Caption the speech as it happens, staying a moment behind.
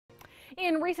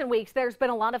In recent weeks, there's been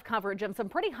a lot of coverage of some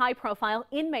pretty high-profile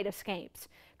inmate escapes.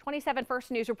 27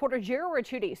 First News reporter Jerry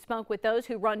Ricciuti spoke with those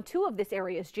who run two of this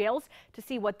area's jails to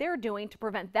see what they're doing to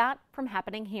prevent that from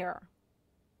happening here.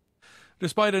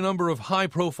 Despite a number of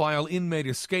high-profile inmate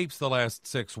escapes the last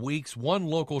 6 weeks, one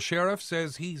local sheriff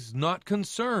says he's not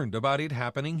concerned about it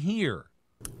happening here.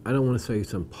 I don't want to say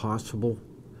it's impossible,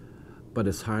 but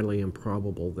it's highly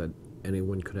improbable that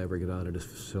anyone could ever get out of this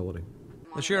facility.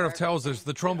 The sheriff tells us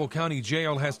the Trumbull County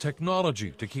Jail has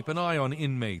technology to keep an eye on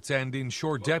inmates and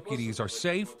ensure deputies are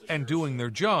safe and doing their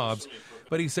jobs,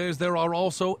 but he says there are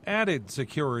also added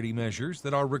security measures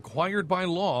that are required by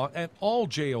law at all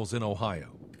jails in Ohio.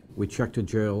 We check the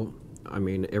jail,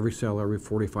 every cell every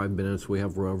 45 minutes. We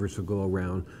have rovers who go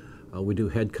around. We do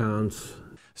head counts.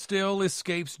 Still,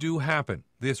 escapes do happen.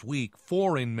 This week,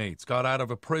 4 inmates got out of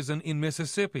a prison in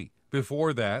Mississippi.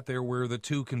 Before that, there were the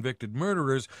 2 convicted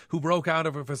murderers who broke out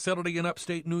of a facility in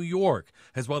upstate New York,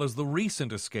 as well as the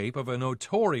recent escape of a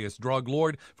notorious drug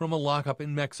lord from a lockup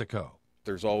in Mexico.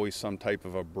 There's always some type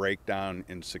of a breakdown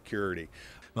in security.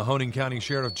 Mahoning County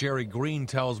Sheriff Greene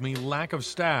tells me lack of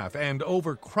staff and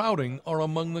overcrowding are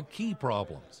among the key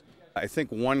problems. I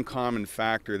think one common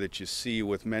factor that you see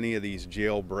with many of these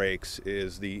jailbreaks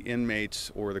is the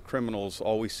inmates or the criminals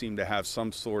always seem to have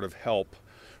some sort of help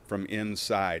from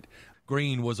inside.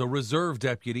 Greene was a reserve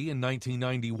deputy in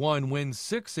 1991 when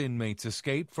 6 inmates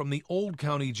escaped from the old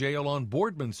county jail on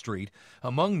Boardman Street,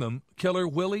 among them killer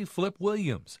Willie Flip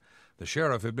Williams. The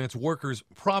sheriff admits workers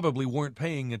probably weren't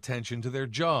paying attention to their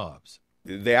jobs.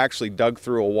 They actually dug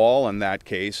through a wall in that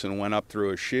case and went up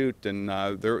through a chute, and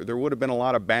there would have been a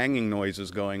lot of banging noises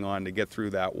going on to get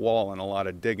through that wall and a lot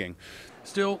of digging.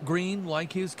 Still, Greene,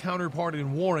 like his counterpart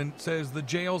in Warren, says the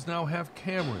jails now have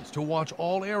cameras to watch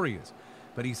all areas.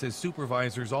 But he says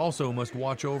supervisors also must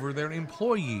watch over their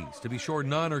employees to be sure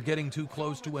none are getting too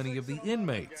close to any of the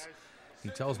inmates. He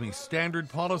tells me standard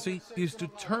policy is to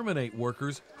terminate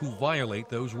workers who violate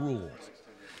those rules.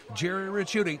 Jerry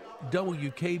Ricciuti,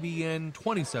 WKBN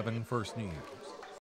 27 First News.